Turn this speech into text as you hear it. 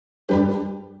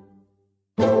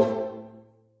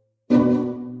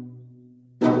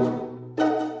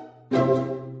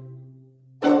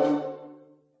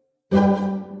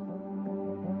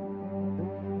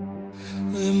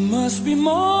must be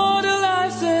more to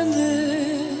life than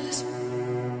this.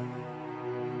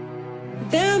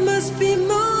 There must be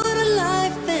more to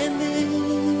life than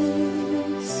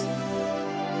this.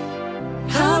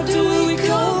 How do we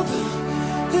cope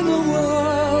in a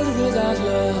world without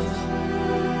love?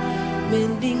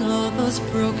 Mending all those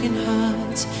broken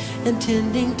hearts and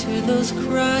tending to those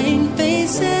crying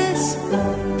faces.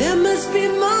 There must be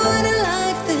more to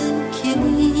life than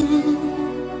killing.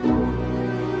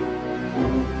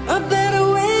 A better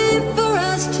way for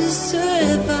us to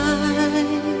survive.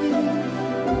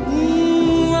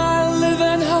 I live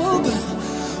and hope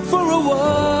for a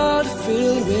world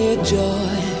filled with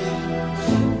joy.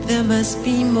 There must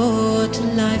be more to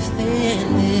life than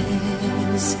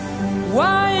this.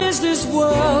 Why is this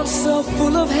world so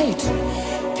full of hate?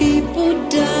 People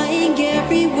dying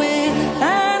everywhere,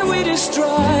 and we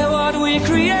destroy what we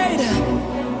create.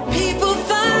 People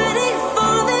fighting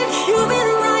for their human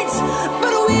rights,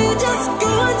 but we just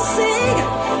go and sing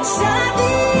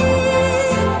Savi.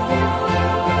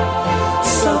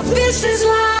 So this is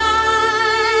life.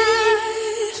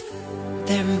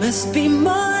 There must be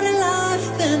more to life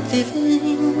than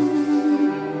living.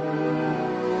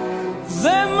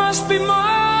 There must be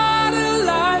more to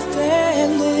life than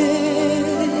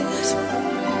this.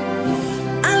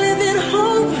 I live in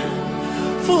hope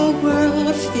for a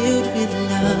world filled with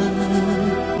love.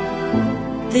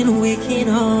 Then we can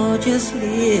all just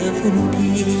live in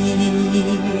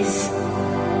peace.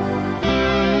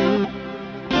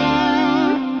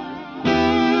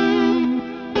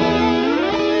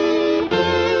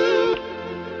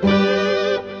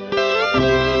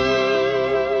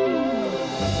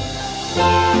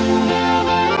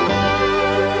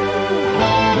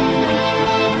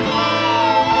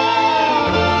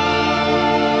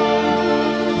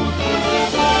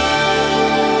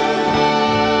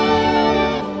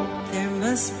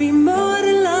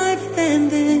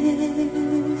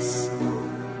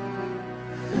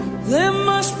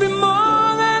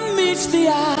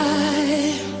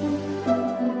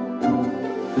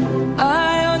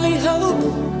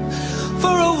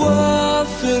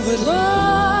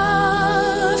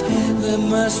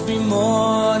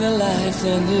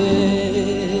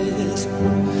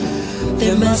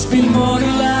 There must be more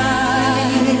to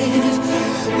life,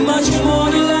 much more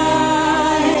to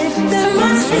life. There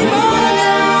must be more.